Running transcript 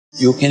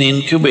You can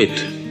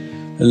incubate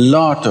a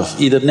lot of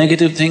either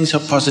negative things or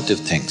positive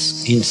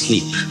things in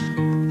sleep.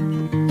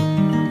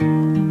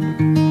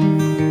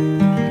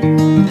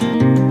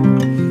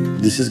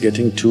 This is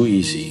getting too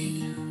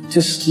easy.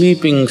 Just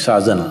sleeping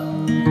sadhana.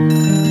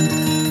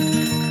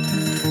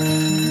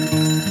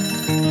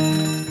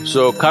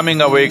 So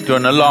coming awake to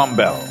an alarm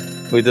bell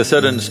with a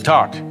sudden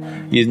start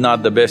is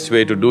not the best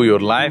way to do your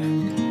life.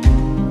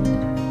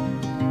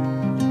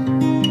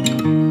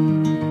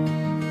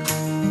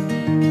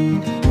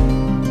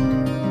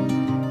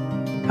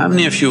 How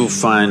many of you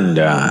find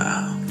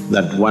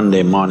that one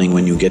day morning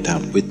when you get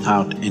up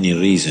without any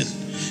reason,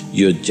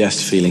 you're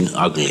just feeling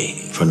ugly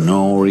for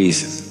no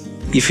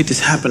reason? If it is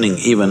happening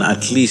even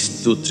at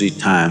least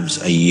 2-3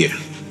 times a year,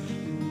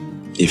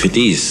 if it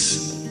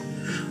is,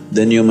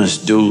 then you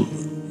must do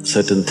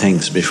certain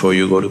things before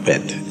you go to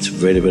bed. It's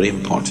very, very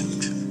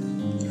important.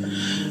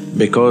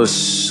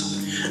 Because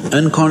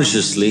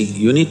unconsciously,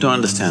 you need to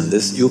understand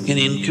this, you can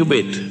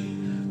incubate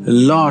a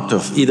lot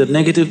of either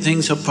negative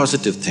things or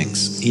positive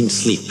things in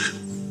sleep.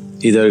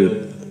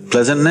 Either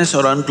pleasantness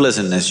or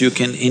unpleasantness, you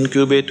can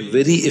incubate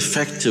very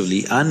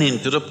effectively,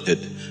 uninterrupted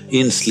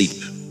in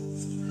sleep.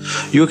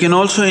 You can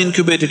also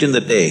incubate it in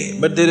the day,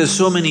 but there are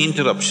so many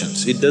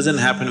interruptions, it doesn't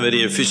happen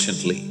very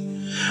efficiently.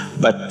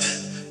 But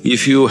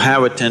if you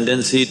have a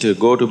tendency to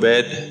go to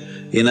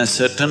bed in a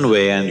certain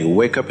way and you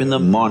wake up in the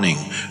morning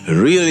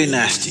really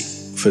nasty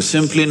for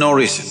simply no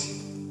reason,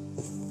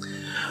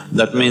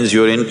 that means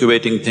you're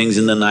incubating things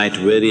in the night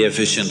very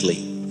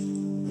efficiently.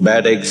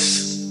 Bad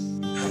eggs.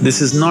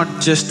 This is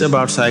not just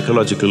about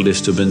psychological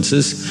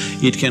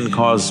disturbances, it can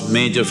cause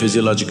major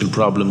physiological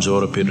problems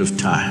over a period of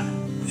time.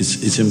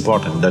 It's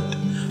important that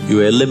you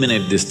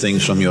eliminate these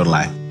things from your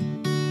life.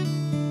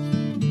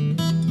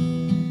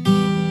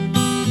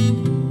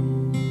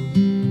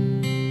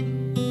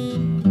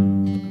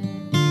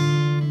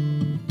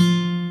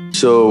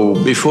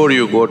 So, before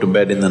you go to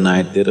bed in the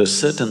night, there are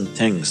certain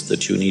things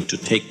that you need to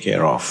take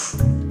care of.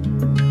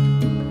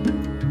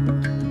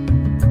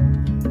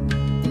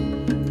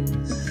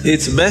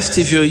 It's best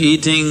if you're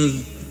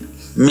eating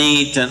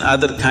meat and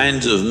other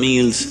kinds of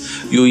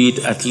meals, you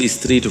eat at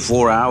least 3 to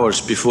 4 hours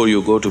before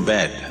you go to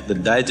bed. The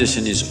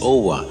digestion is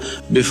over.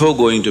 Before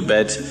going to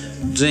bed,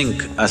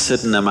 drink a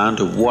certain amount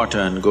of water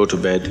and go to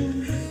bed.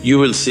 You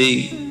will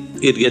see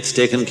it gets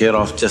taken care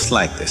of just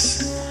like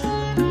this.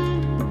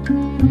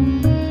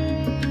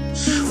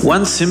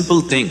 One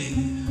simple thing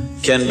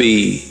can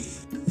be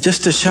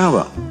just a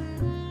shower.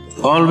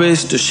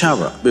 Always to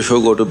shower before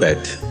go to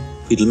bed,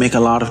 it'll make a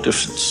lot of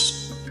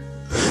difference.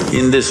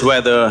 In this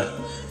weather,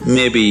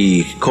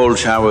 maybe cold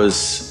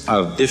showers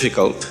are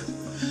difficult,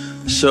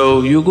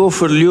 so you go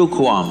for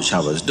lukewarm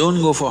showers,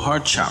 don't go for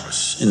hot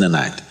showers in the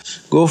night.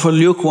 Go for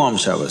lukewarm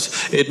showers,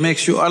 it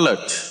makes you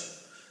alert.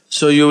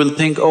 So you will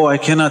think, oh, I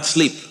cannot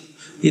sleep.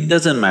 It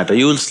doesn't matter,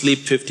 you will sleep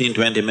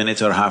 15-20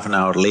 minutes or half an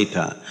hour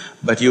later,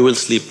 but you will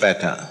sleep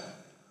better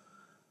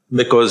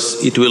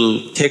because it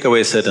will take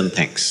away certain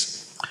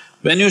things.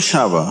 When you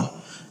shower,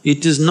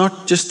 it is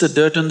not just the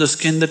dirt on the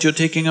skin that you're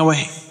taking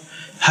away.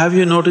 Have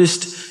you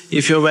noticed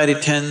if you're very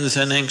tense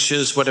and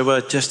anxious, whatever,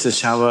 just a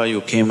shower,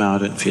 you came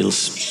out and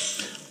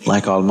feels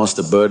like almost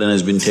the burden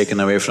has been taken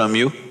away from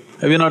you?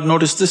 Have you not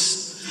noticed this?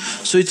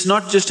 So it's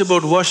not just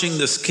about washing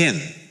the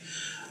skin,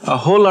 a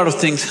whole lot of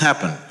things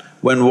happen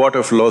when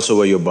water flows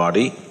over your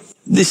body.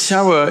 This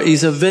shower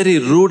is a very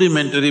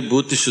rudimentary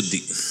bhuti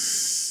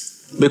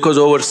shuddhi, because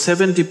over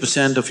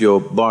 70% of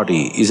your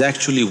body is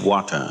actually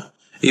water.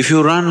 If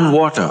you run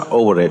water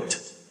over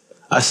it,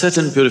 a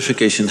certain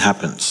purification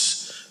happens,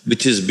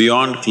 which is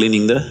beyond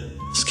cleaning the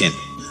skin.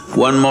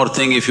 One more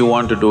thing if you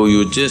want to do,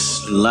 you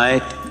just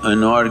light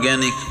an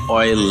organic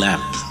oil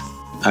lamp,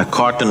 a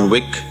cotton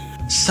wick,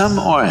 some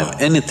oil,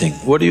 anything.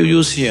 What do you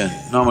use here?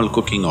 Normal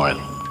cooking oil.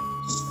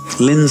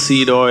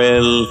 Linseed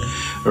oil,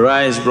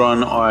 rice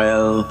bran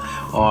oil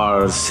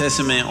or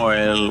sesame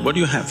oil, what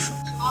do you have?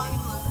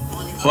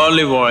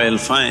 Olive oil,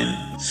 fine.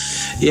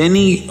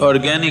 Any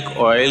organic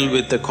oil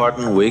with a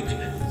cotton wick,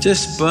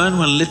 just burn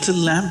one little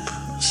lamp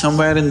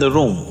somewhere in the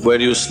room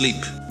where you sleep.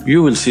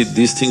 You will see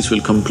these things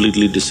will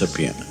completely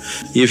disappear.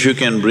 If you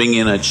can bring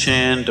in a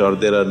chant or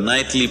there are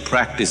nightly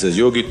practices,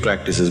 yogic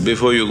practices,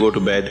 before you go to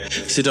bed,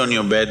 sit on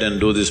your bed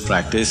and do this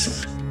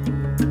practice.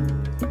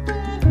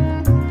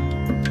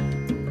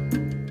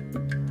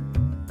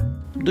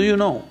 Do you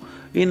know,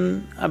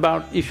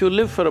 if you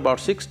live for about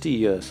 60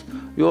 years,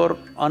 you're…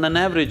 on an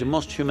average,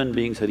 most human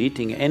beings are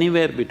eating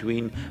anywhere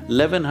between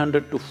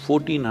 1100 to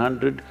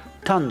 1400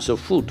 tons of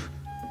food.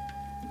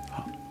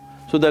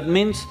 So that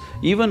means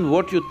even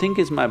what you think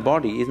is my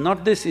body is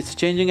not this, it's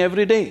changing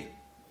every day.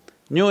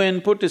 New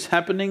input is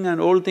happening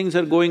and old things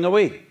are going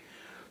away.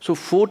 So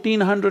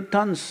 1400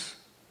 tons,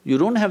 you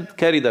don't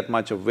carry that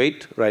much of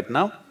weight right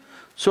now.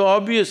 So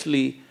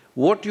obviously,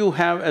 what you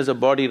have as a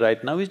body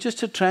right now is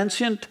just a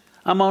transient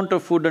amount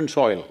of food and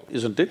soil,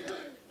 isn't it?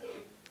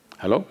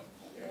 Hello?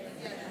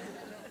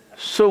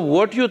 So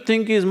what you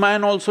think is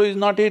mine also is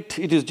not it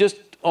is just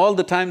all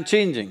the time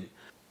changing.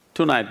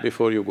 Tonight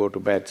before you go to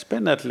bed,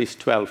 spend at least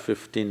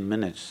 12-15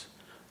 minutes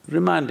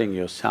reminding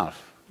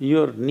yourself,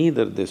 you're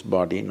neither this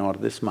body nor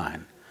this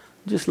mind.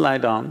 Just lie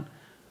down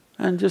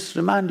and just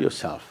remind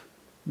yourself,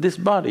 this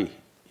body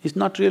is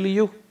not really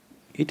you.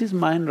 It is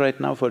mine right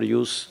now for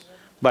use,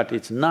 but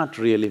it's not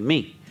really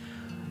me.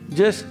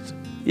 Just…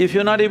 if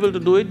you're not able to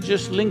do it,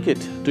 just link it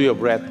to your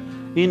breath.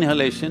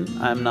 Inhalation,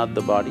 I'm not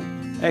the body.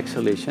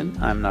 Exhalation,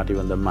 I'm not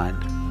even the mind.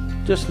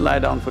 Just lie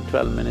down for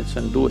 12 minutes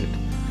and do it,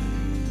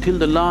 till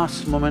the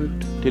last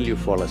moment, till you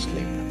fall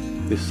asleep.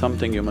 This is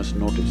something you must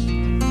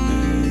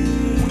notice.